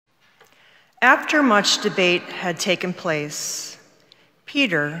After much debate had taken place,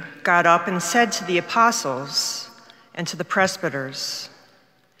 Peter got up and said to the apostles and to the presbyters,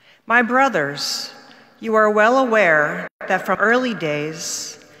 "My brothers, you are well aware that from early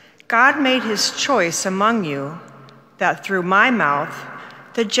days God made his choice among you that through my mouth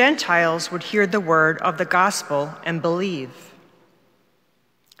the Gentiles would hear the word of the gospel and believe.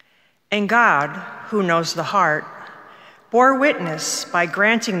 And God, who knows the heart, bore witness by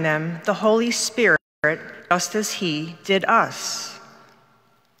granting them the Holy Spirit just as he did us.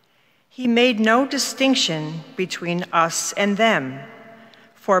 He made no distinction between us and them,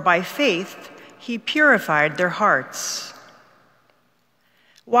 for by faith he purified their hearts.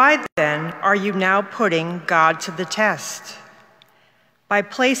 Why then are you now putting God to the test? By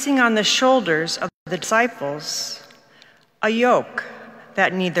placing on the shoulders of the disciples a yoke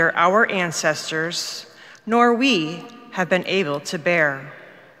that neither our ancestors nor we have been able to bear.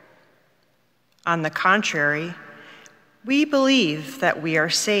 On the contrary, we believe that we are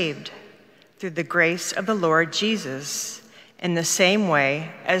saved through the grace of the Lord Jesus in the same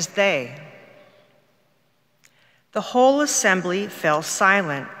way as they." The whole assembly fell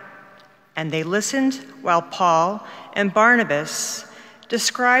silent, and they listened while Paul and Barnabas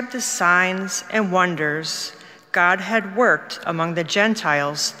described the signs and wonders God had worked among the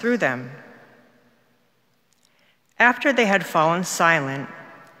Gentiles through them. After they had fallen silent,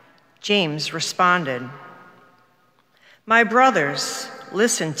 James responded, "My brothers,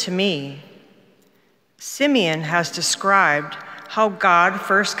 listen to me. Simeon has described how God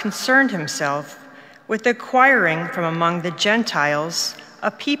first concerned himself with acquiring from among the Gentiles a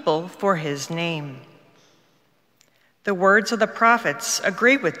people for his name. The words of the prophets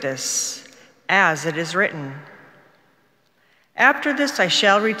agree with this, as it is written, 'After this I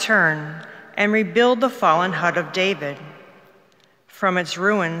shall return and rebuild the fallen hut of David. From its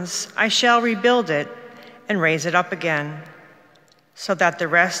ruins I shall rebuild it and raise it up again, so that the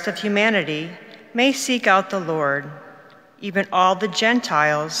rest of humanity may seek out the Lord, even all the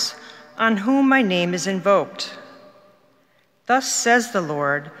Gentiles on whom my name is invoked. Thus says the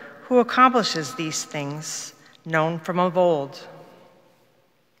Lord, who accomplishes these things, known from of old.'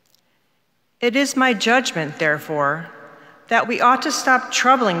 It is my judgment, therefore, that we ought to stop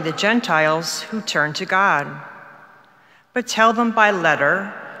troubling the Gentiles who turn to God, but tell them by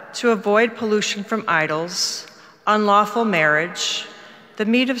letter to avoid pollution from idols, unlawful marriage, the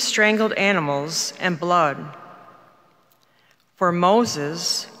meat of strangled animals, and blood. For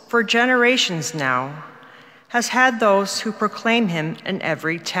Moses, for generations now, has had those who proclaim him in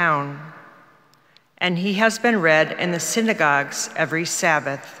every town, and he has been read in the synagogues every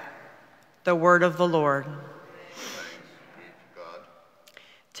Sabbath. The word of the Lord."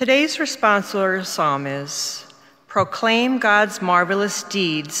 Today's responsory psalm is, "Proclaim God's marvelous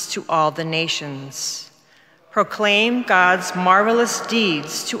deeds to all the nations." Proclaim God's marvelous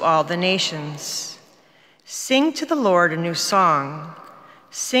deeds to all the nations. Sing to the Lord a new song.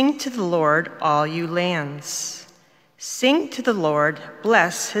 Sing to the Lord, all you lands. Sing to the Lord,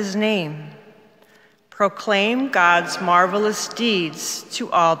 bless his name. Proclaim God's marvelous deeds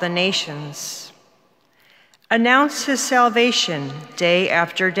to all the nations. Announce his salvation day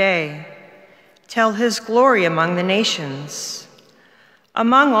after day. Tell his glory among the nations.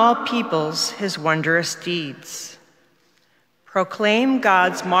 Among all peoples, his wondrous deeds. Proclaim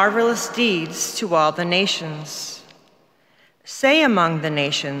God's marvelous deeds to all the nations. Say among the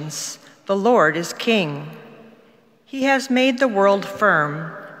nations, the Lord is king. He has made the world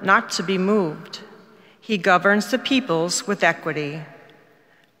firm, not to be moved. He governs the peoples with equity.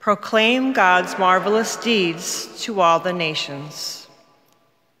 Proclaim God's marvelous deeds to all the nations.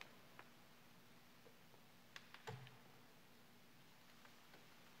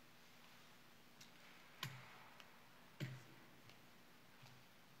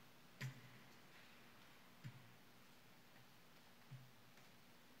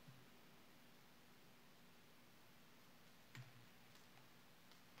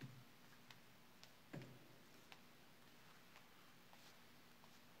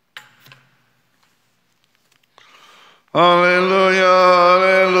 Hallelujah,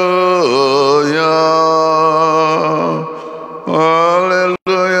 hallelujah,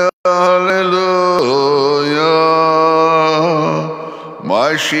 hallelujah, hallelujah.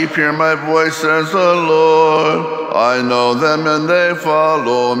 My sheep hear my voice, says the Lord. I know them and they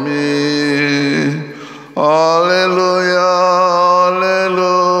follow me. Hallelujah,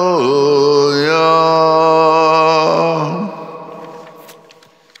 hallelujah.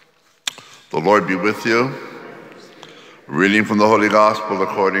 The Lord be with you. Reading from the Holy Gospel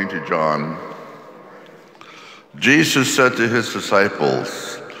according to John. Jesus said to his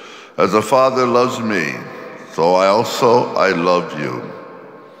disciples, As the Father loves me, so I love you.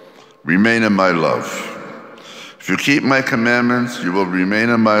 Remain in my love. If you keep my commandments, you will remain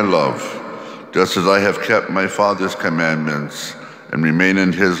in my love, just as I have kept my Father's commandments and remain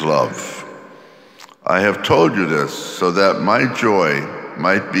in his love. I have told you this so that my joy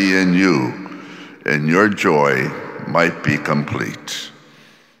might be in you, and your joy might be complete.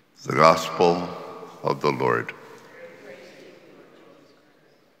 The Gospel of the Lord.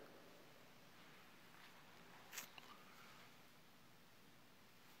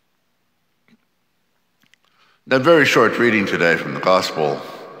 That very short reading today from the Gospel,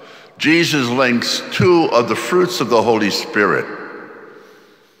 Jesus links two of the fruits of the Holy Spirit,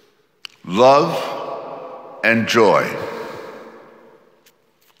 love and joy.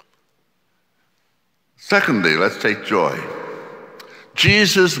 Secondly, let's take joy.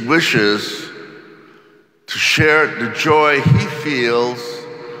 Jesus wishes to share the joy he feels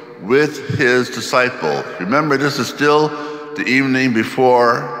with his disciples. Remember, this is still the evening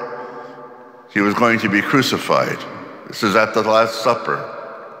before he was going to be crucified. This is at the Last Supper.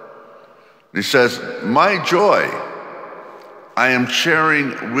 He says, my joy I am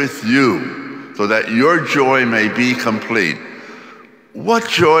sharing with you so that your joy may be complete. What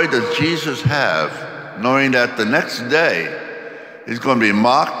joy does Jesus have knowing that the next day he's going to be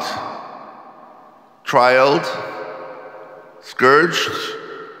mocked, trialed, scourged,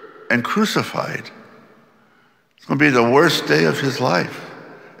 and crucified? It's going to be the worst day of his life.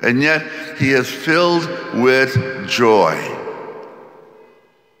 And yet, he is filled with joy.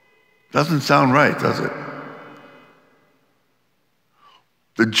 Doesn't sound right, does it?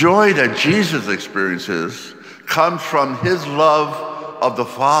 The joy that Jesus experiences comes from his love of the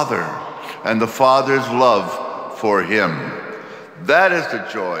Father and the Father's love for him. That is the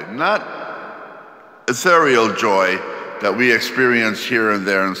joy, not ethereal joy that we experience here and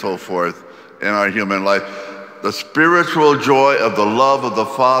there and so forth in our human life. The spiritual joy of the love of the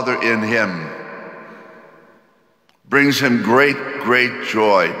Father in him brings him great, great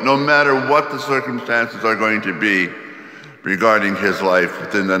joy, no matter what the circumstances are going to be regarding his life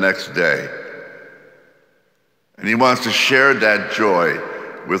within the next day. And he wants to share that joy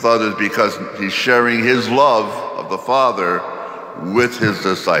with others because he's sharing his love of the Father with his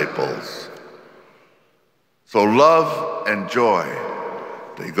disciples. So love and joy,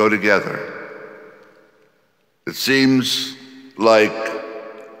 they go together. It seems like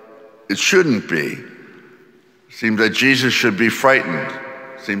it shouldn't be. It seems that Jesus should be frightened.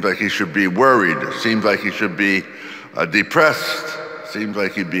 It seems like he should be worried. It seems like he should be depressed. It seems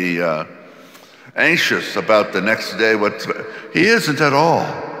like he'd be anxious about the next day. He isn't at all.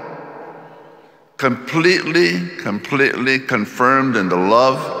 Completely confirmed in the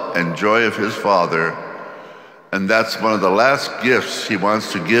love and joy of his Father. And that's one of the last gifts he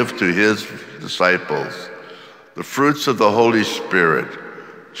wants to give to his disciples. The fruits of the Holy Spirit: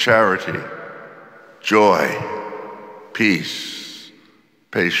 charity, joy, peace,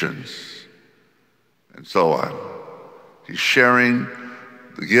 patience, and so on. He's sharing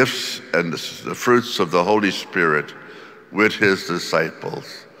the gifts and the fruits of the Holy Spirit with his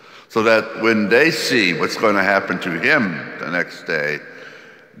disciples, so that when they see what's going to happen to him the next day,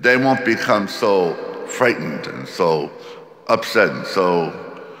 they won't become so frightened and so upset, and so,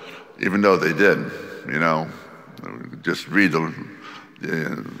 even though they did, just read the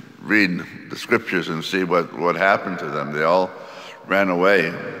scriptures and see what happened to them. They all ran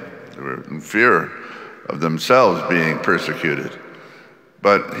away. They were in fear of themselves being persecuted.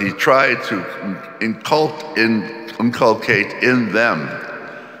 But he tried to inculcate in them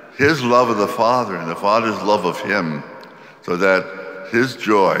his love of the Father and the Father's love of him, so that his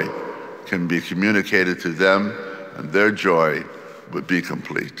joy can be communicated to them and their joy would be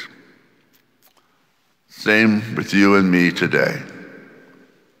complete. Same with you and me today.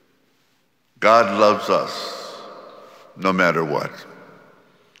 God loves us no matter what.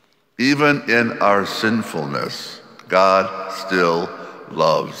 Even in our sinfulness, God still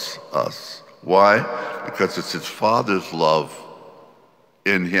loves us. Why? Because it's his Father's love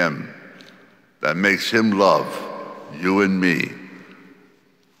in him that makes him love you and me,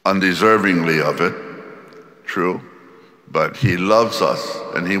 undeservingly of it, true, but he loves us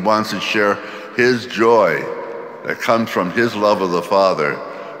and he wants to share his joy that comes from his love of the Father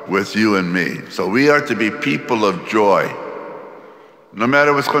with you and me. So we are to be people of joy, no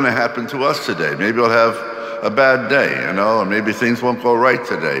matter what's going to happen to us today. Maybe we'll have a bad day, and maybe things won't go right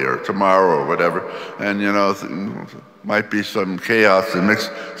today or tomorrow or whatever, and might be some chaos and mix.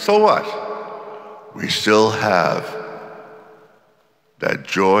 So what? We still have that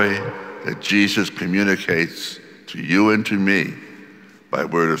joy that Jesus communicates to you and to me by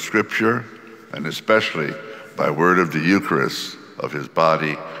word of Scripture, and especially by word of the Eucharist of his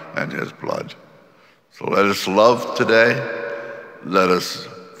body and his blood. So let us love today. Let us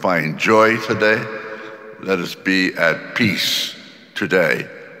find joy today. Let us be at peace today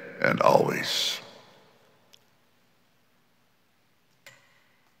and always.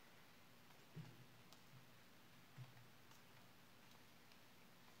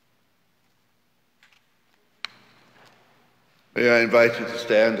 May I invite you to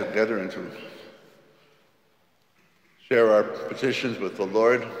stand together and to share our petitions with the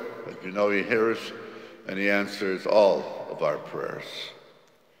Lord. As you know, he hears and he answers all of our prayers.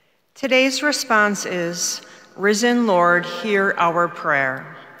 Today's response is, Risen Lord, hear our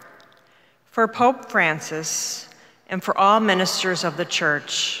prayer. For Pope Francis and for all ministers of the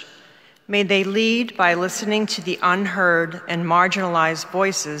Church, may they lead by listening to the unheard and marginalized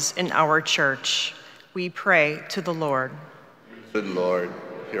voices in our Church. We pray to the Lord. Risen Lord,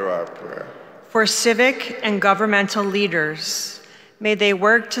 hear our prayer. For civic and governmental leaders, may they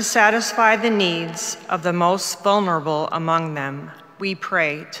work to satisfy the needs of the most vulnerable among them. We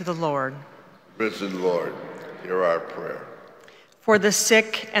pray to the Lord. Risen Lord, hear our prayer. For the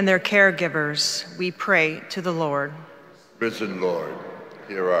sick and their caregivers, we pray to the Lord. Risen Lord,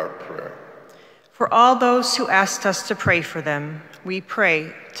 hear our prayer. For all those who asked us to pray for them, we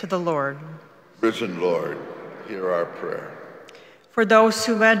pray to the Lord. Risen Lord, hear our prayer. For those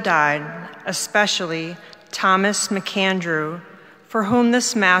who had died, especially Thomas McAndrew, for whom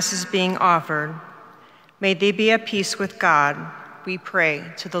this Mass is being offered, may they be at peace with God. We pray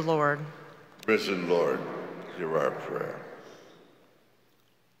to the Lord. Risen Lord, hear our prayer.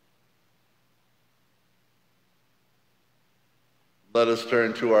 Let us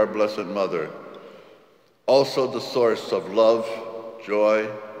turn to our Blessed Mother, also the source of love, joy,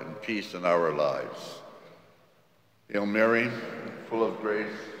 and peace in our lives. Hail Mary, full of grace,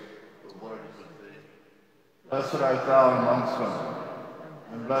 the Lord is with thee. Blessed art thou amongst women,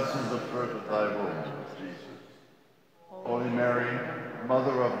 and blessed is the fruit of thy womb, Jesus. Holy Mary,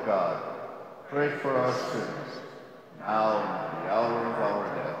 Mother of God, pray for us sinners, now and at the hour of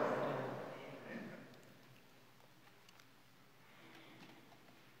our death.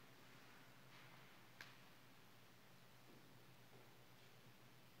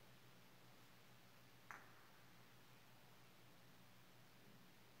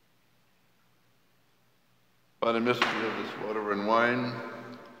 By the mystery of this water and wine,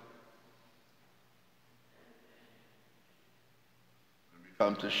 we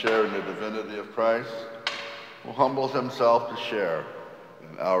come to share in the divinity of Christ, who humbles himself to share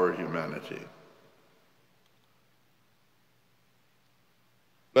in our humanity.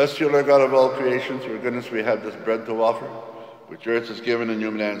 Bless you, Lord God of all creation, through your goodness we have this bread to offer, which earth has given and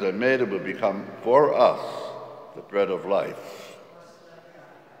human hands have made. It will become for us the bread of life.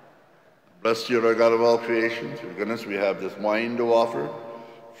 Bless you, Lord God of all creation. Through goodness we have this wine to offer,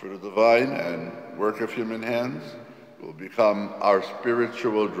 fruit of the vine and work of human hands. It will become our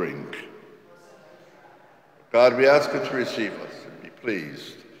spiritual drink. God, we ask you to receive us and be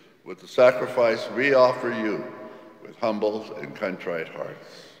pleased with the sacrifice we offer you with humble and contrite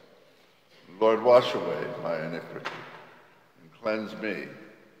hearts. Lord, wash away my iniquity and cleanse me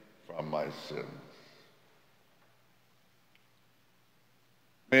from my sins.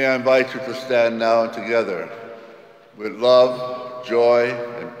 May I invite you to stand now together with love, joy,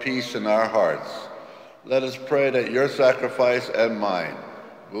 and peace in our hearts. Let us pray that your sacrifice and mine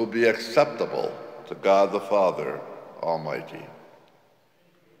will be acceptable to God the Father Almighty.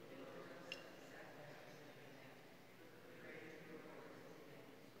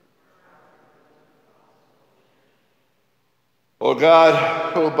 O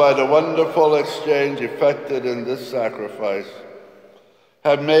God, who by the wonderful exchange effected in this sacrifice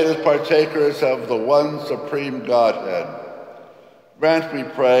have made us partakers of the one supreme Godhead, grant, we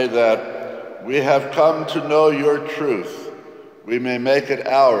pray, that we have come to know your truth. We may make it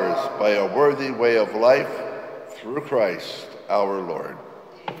ours by a worthy way of life through Christ our Lord.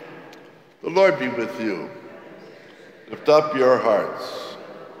 The Lord be with you. Lift up your hearts.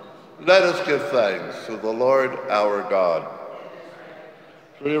 Let us give thanks to the Lord our God.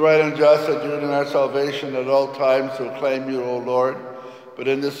 Truly right and just that you in our salvation at all times to acclaim you, O Lord, but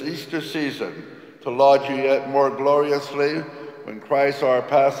in this Easter season, to laud you yet more gloriously when Christ our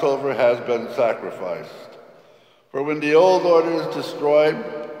Passover has been sacrificed. For when the old order is destroyed,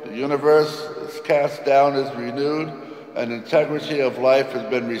 the universe is cast down, is renewed, and integrity of life has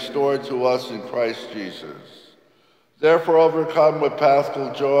been restored to us in Christ Jesus. Therefore, overcome with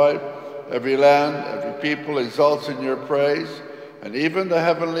paschal joy, every land, every people exalts in your praise, and even the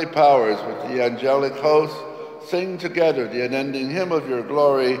heavenly powers with the angelic hosts sing together the unending hymn of your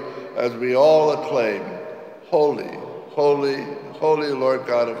glory as we all acclaim, Holy, holy, holy Lord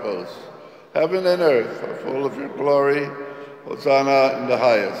God of hosts. Heaven and earth are full of your glory. Hosanna in the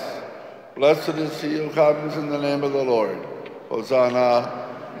highest. Blessed is he who comes in the name of the Lord.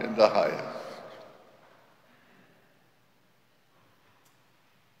 Hosanna in the highest.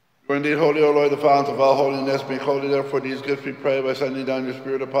 For indeed, holy, O Lord, the fount of all holiness, make holy therefore these gifts, we pray, by sending down your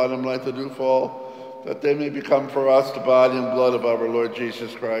Spirit upon them like the dewfall, that they may become for us the body and blood of our Lord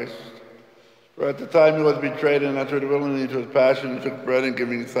Jesus Christ. For at the time he was betrayed and entered willingly into his passion, he took bread and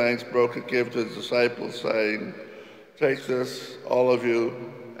giving thanks, broke it, gave to his disciples, saying, Take this, all of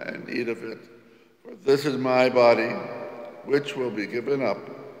you, and eat of it. For this is my body, which will be given up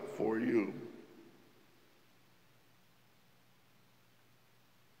for you.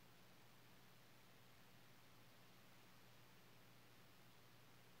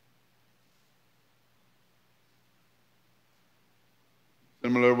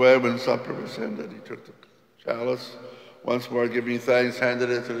 Similar way, when supper was ended, he took the chalice, once more giving thanks,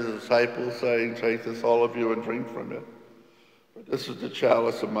 handed it to the disciples, saying, Take this, all of you, and drink from it. For this is the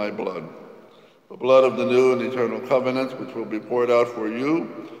chalice of my blood, the blood of the new and eternal covenant, which will be poured out for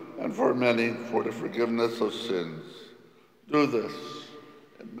you and for many for the forgiveness of sins. Do this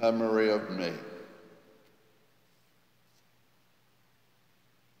in memory of me.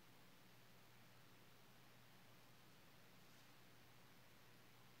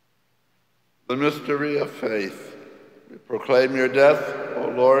 The mystery of faith. We proclaim your death, O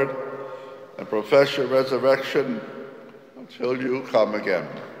Lord, and profess your resurrection until you come again.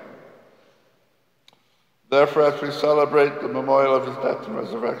 Therefore, as we celebrate the memorial of his death and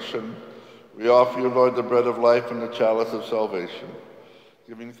resurrection, we offer you, Lord, the bread of life and the chalice of salvation,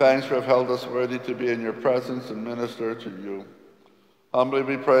 giving thanks you have held us worthy to be in your presence and minister to you. Humbly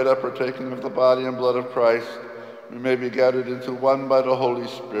we pray that, partaking of the body and blood of Christ, we may be gathered into one by the Holy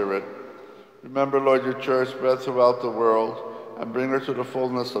Spirit. Remember, Lord, your church spread throughout the world, and bring her to the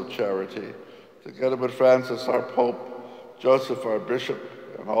fullness of charity, together with Francis, our Pope, Joseph, our Bishop,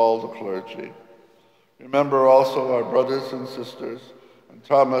 and all the clergy. Remember also our brothers and sisters, and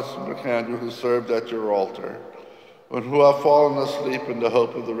Thomas and McAndrew, who served at your altar, and who have fallen asleep in the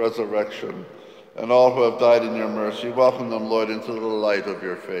hope of the resurrection, and all who have died in your mercy. Welcome them, Lord, into the light of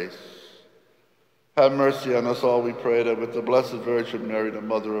your face. Have mercy on us all, we pray, that with the Blessed Virgin Mary, the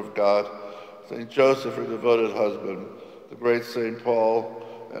Mother of God, St. Joseph, her devoted husband, the great St. Paul,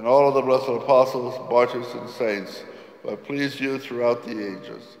 and all of the blessed apostles, martyrs, and saints who have pleased you throughout the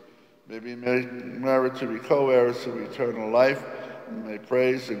ages, may be merit to be co-heirs to eternal life, and may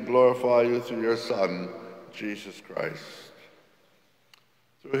praise and glorify you through your Son, Jesus Christ.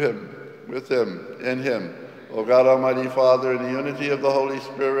 Through him, with him, in him, O God, Almighty Father, in the unity of the Holy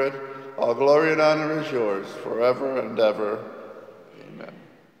Spirit, all glory and honor is yours forever and ever. Amen.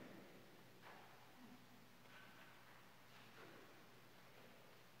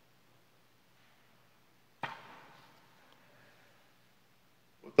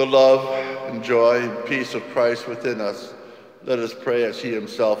 The love and joy and peace of Christ within us, let us pray as he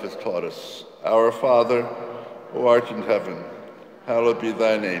himself has taught us. Our Father, who art in heaven, hallowed be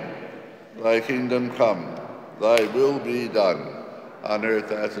thy name. Thy kingdom come, thy will be done, on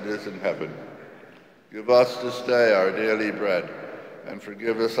earth as it is in heaven. Give us this day our daily bread, and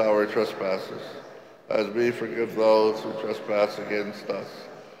forgive us our trespasses, as we forgive those who trespass against us.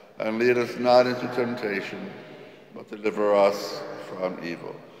 And lead us not into temptation, but deliver us from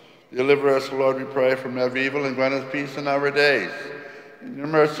evil. Deliver us, Lord, we pray, from every evil, and grant us peace in our days. In your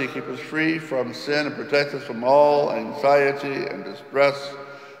mercy, keep us free from sin and protect us from all anxiety and distress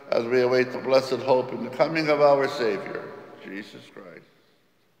as we await the blessed hope in the coming of our Savior, Jesus Christ.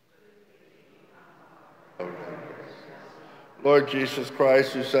 Lord Jesus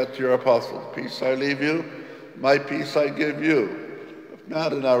Christ, who said to your apostles, Peace I leave you, my peace I give you, if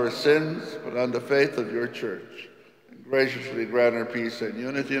not in our sins, but on the faith of your church. Graciously grant her peace and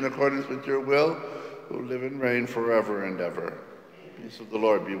unity in accordance with your will, who live and reign forever and ever. Peace of the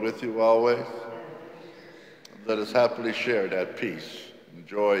Lord be with you always. And let us happily share that peace and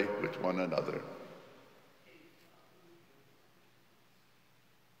joy with one another.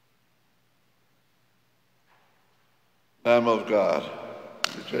 Lamb of God,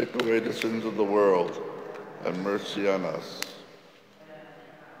 you take away the sins of the world, have mercy on us.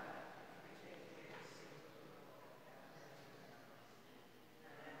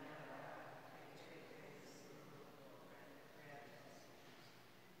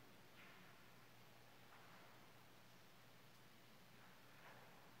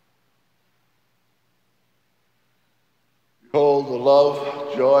 Behold the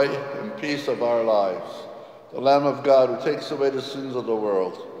love, joy, and peace of our lives. the Lamb of God who takes away the sins of the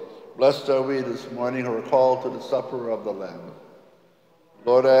world. Blessed are we this morning who are called to the supper of the Lamb.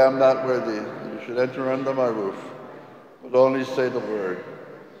 Lord, I am not worthy that you should enter under my roof, but only say the word,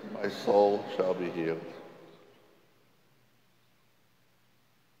 and my soul shall be healed.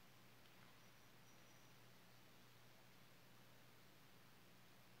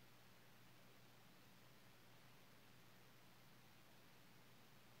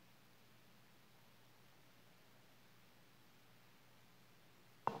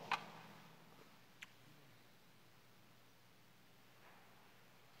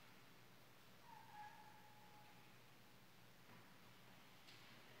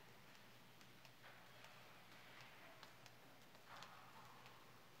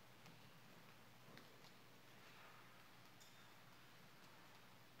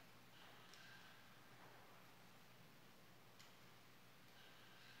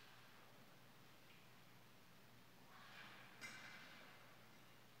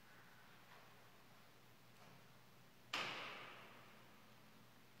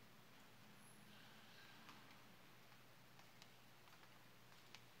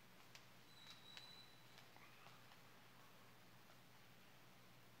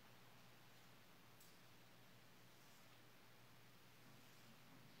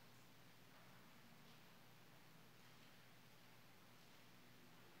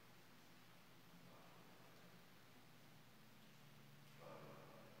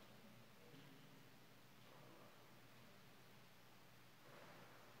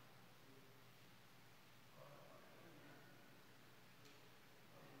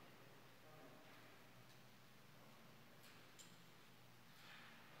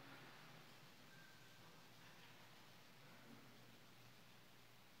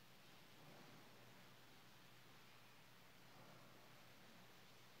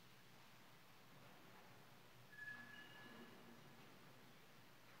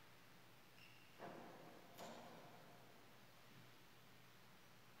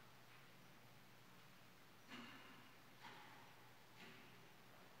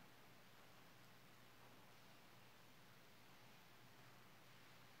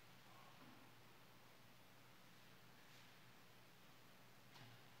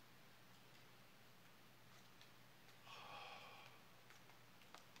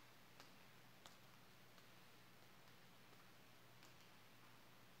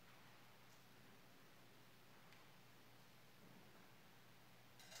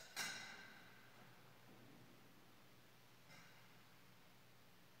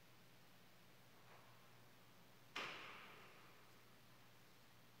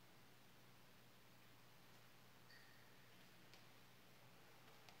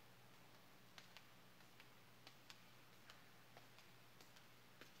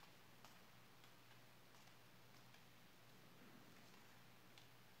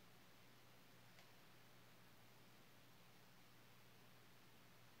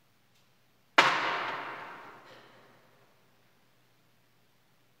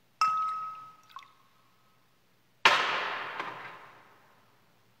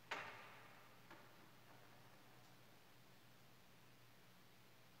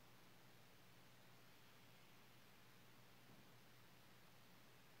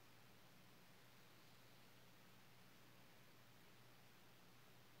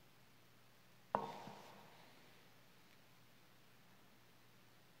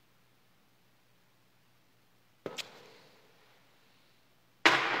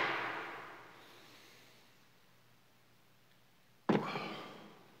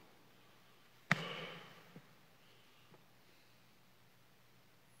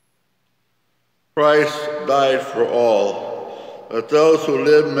 Christ died for all, that those who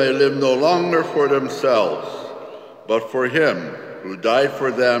live may live no longer for themselves, but for him who died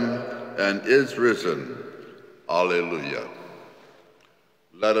for them and is risen. Alleluia.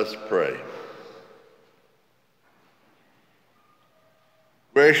 Let us pray.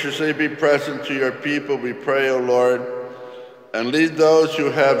 Graciously be present to your people, we pray, O Lord, and lead those you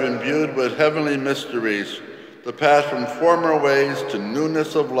have imbued with heavenly mysteries to pass from former ways to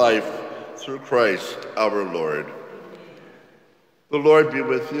newness of life through Christ our Lord. The Lord be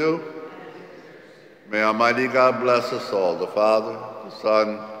with you. May Almighty God bless us all, the Father, the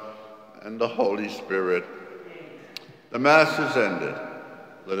Son, and the Holy Spirit. The Mass is ended.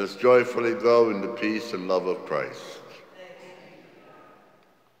 Let us joyfully go in the peace and love of Christ.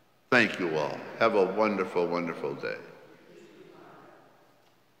 Thank you all. Have a wonderful, wonderful day.